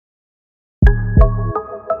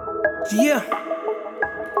Yeah.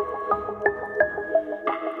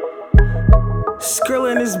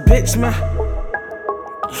 Scrilla in this bitch, man.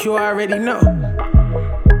 You already know.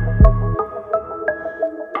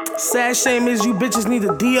 Sad shame is you bitches need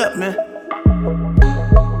to D up, man.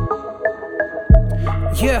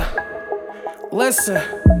 Yeah. Listen.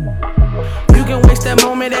 You can waste that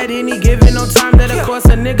moment at any given no time that'll cost a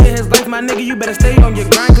nigga his life, my nigga. You better stay on your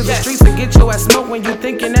grind, cause the streets will get your ass smoked when you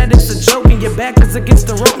thinking that it's a joke and your back is against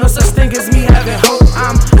the rope. No such thing as me having hope.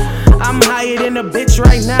 I'm higher than a bitch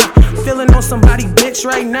right now, feeling on somebody bitch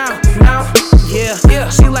right now. Yeah.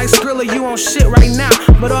 She like Scrilla, you on shit right now,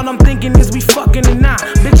 but all I'm thinking is we fucking and not.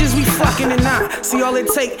 Bitches, we fucking and not. See, all it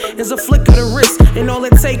take is a flick of the wrist, and all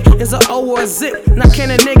it take is a O or a zip. Now can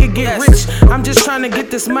a nigga get rich? I'm just trying to get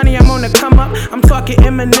this money, I'm on the come up. I'm talking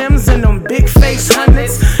M&M's and them big face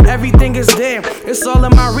hundreds. Everything is there, it's all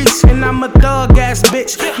in my reach, and I'm a thug ass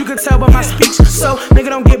bitch. You can tell by my speech. So nigga,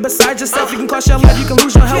 don't get beside yourself. You can cost your life, you can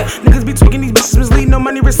lose your health. Niggas be tweaking these bitches, mislead, no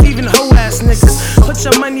money receiving, hoe ass niggas. Put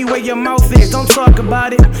your money where your mouth is, don't talk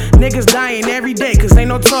about it. Niggas dying every day cause ain't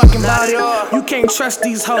no talking about it. You can't trust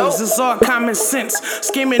these hoes, it's all common sense.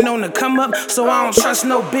 Skimming on the come up, so I don't trust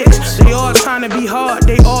no bitch. They all trying to be hard,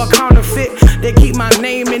 they all counterfeit. They keep my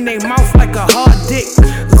name in their mouth like a hard dick.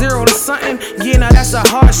 0 to something, yeah, now that's a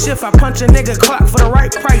hard shift. I punch a nigga clock for the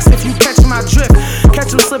right price if you catch my drift.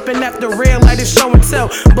 Catch him slipping after red light, it's show and tell.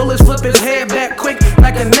 Bullets flip his head back quick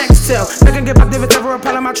like a next tail. Nigga get back if it's ever a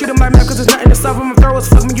problem, I treat him like man, cause there's nothing to solve. I'ma throw his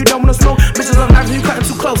fuck me, you don't wanna smoke. Bitches on knives and you cutting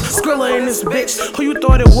too close. Scrilla in this bitch, who you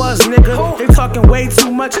thought it was, nigga? They talking way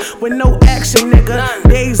too much with no action, nigga.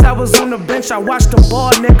 Days I was on the bench, I watched the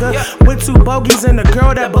ball, nigga. With 2 bogeys and a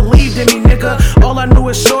girl that believed in me, nigga. All I knew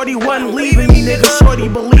is shorty wasn't leaving me, nigga. Shorty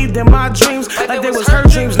believed in my dreams like they was her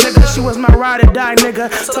dreams, nigga. She was my ride or die, nigga,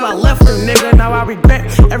 till I left her, nigga. Now I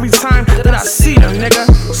regret every time that I see them, nigga.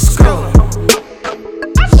 Scrilla.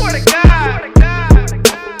 I swear to God.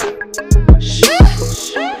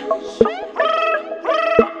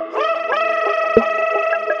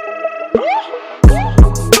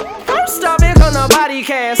 First off, here come the body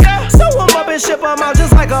cast. Sew 'em up and ship 'em out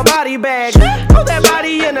just like a body bag. Throw that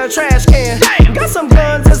body in a trash can. Got some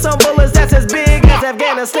guns and some bullets that's as big as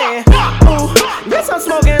Afghanistan. Ooh, guess I'm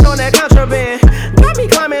smoking on that contraband. Got me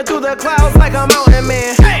climbing through the clouds like a mountain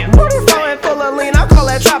man. Booty flowing full of lean, I call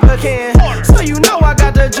that Tropican. So you know I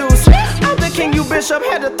got the juice. I'm the king, you bishop,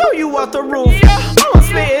 had to throw you off the roof. All I'm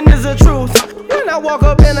spitting is the truth. When I walk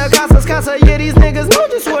up in a casa, yeah, these niggas know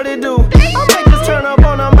just what it do. I make this turn up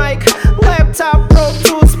on a mic, laptop, Pro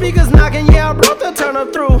Tools, speakers knocking, yeah, I brought the turn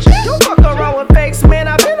up through. Don't fuck around with fakes, man,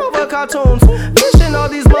 I've been over cartoons. Fishing all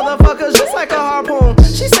these motherfuckers just like a harpoon.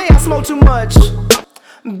 She say I smoke too much,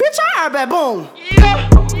 bitch, I heard that boom.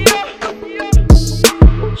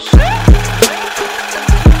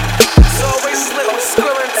 It's always slip with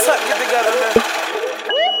Scrilla and TUK get together, man.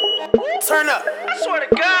 Turn up. I swear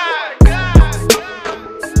to God.